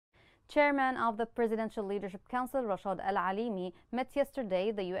Chairman of the Presidential Leadership Council, Rashad Al-Alimi, met yesterday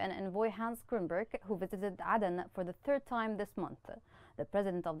the UN envoy Hans Grunberg, who visited Aden for the third time this month. The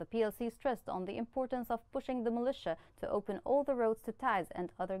president of the PLC stressed on the importance of pushing the militia to open all the roads to Taiz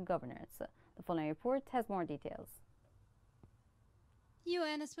and other governors. The following report has more details.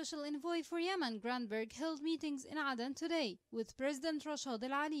 UN Special Envoy for Yemen Grunberg held meetings in Aden today with President Rashad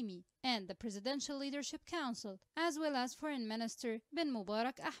Al-Alimi and the Presidential Leadership Council, as well as Foreign Minister bin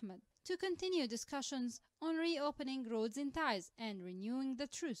Mubarak Ahmed, to continue discussions on reopening roads in Taiz and renewing the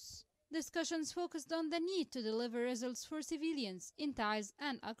truce. Discussions focused on the need to deliver results for civilians in Taiz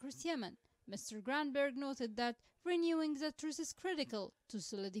and across Yemen. Mr. Grunberg noted that renewing the truce is critical to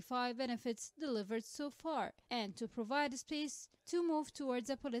solidify benefits delivered so far and to provide space to move towards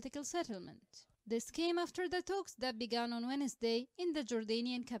a political settlement. This came after the talks that began on Wednesday in the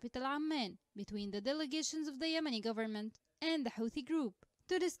Jordanian capital Amman between the delegations of the Yemeni government and the Houthi group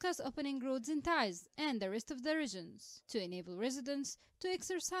to discuss opening roads in Taiz and the rest of the regions to enable residents to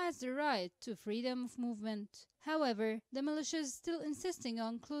exercise their right to freedom of movement. However, the militia is still insisting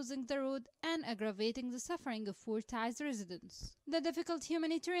on closing the road and aggravating the suffering of poor Taiz residents. The difficult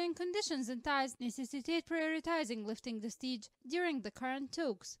humanitarian conditions in Taiz necessitate prioritizing lifting the siege during the current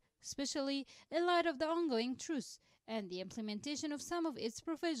talks, especially in light of the ongoing truce and the implementation of some of its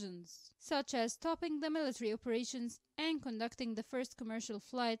provisions, such as stopping the military operations and conducting the first commercial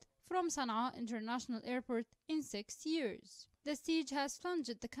flight from Sana'a International Airport in 6 years. The siege has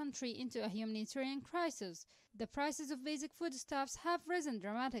plunged the country into a humanitarian crisis. The prices of basic foodstuffs have risen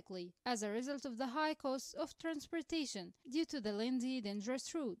dramatically as a result of the high costs of transportation due to the lengthy,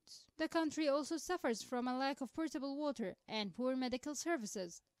 dangerous routes. The country also suffers from a lack of portable water and poor medical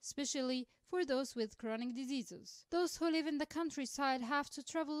services, especially for those with chronic diseases. Those who live in the countryside have to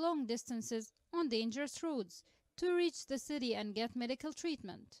travel long distances on dangerous roads to reach the city and get medical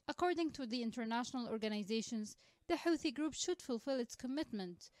treatment. According to the international organizations, the Houthi group should fulfill its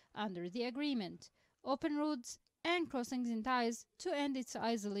commitment under the agreement, open roads and crossings in Taiz to end its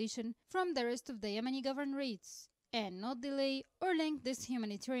isolation from the rest of the Yemeni governorates, and not delay or link this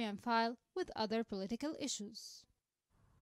humanitarian file with other political issues.